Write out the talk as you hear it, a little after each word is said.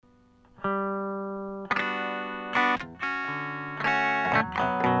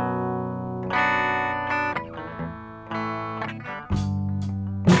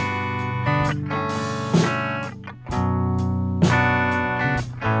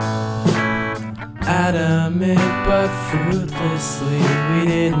summit, but fruitlessly we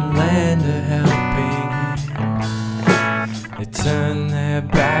didn't lend a helping hand. They turned their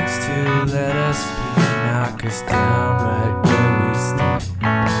backs to let us be, knock us down right where we stand.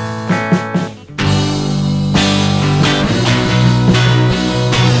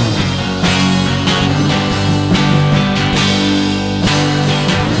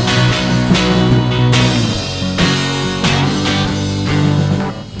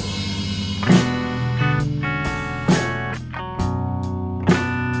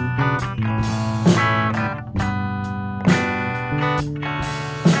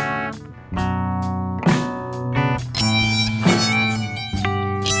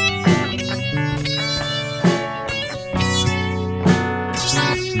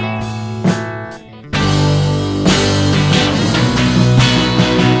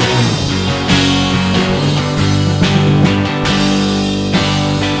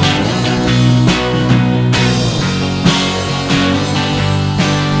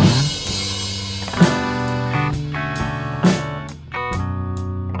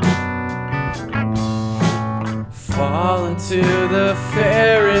 Fall into the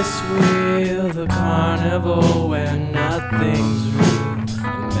Ferris wheel, the carnival where nothing's real.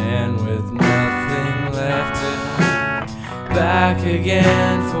 A man with nothing left to hide, back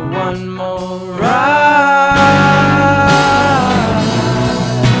again for one more ride.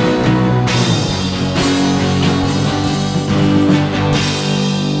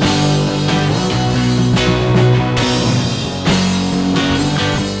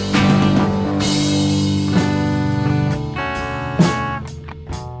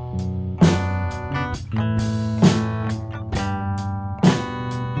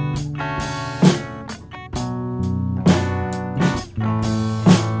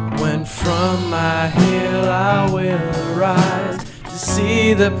 From my hill I will arise to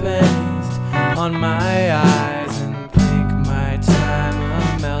see the pains on my eyes.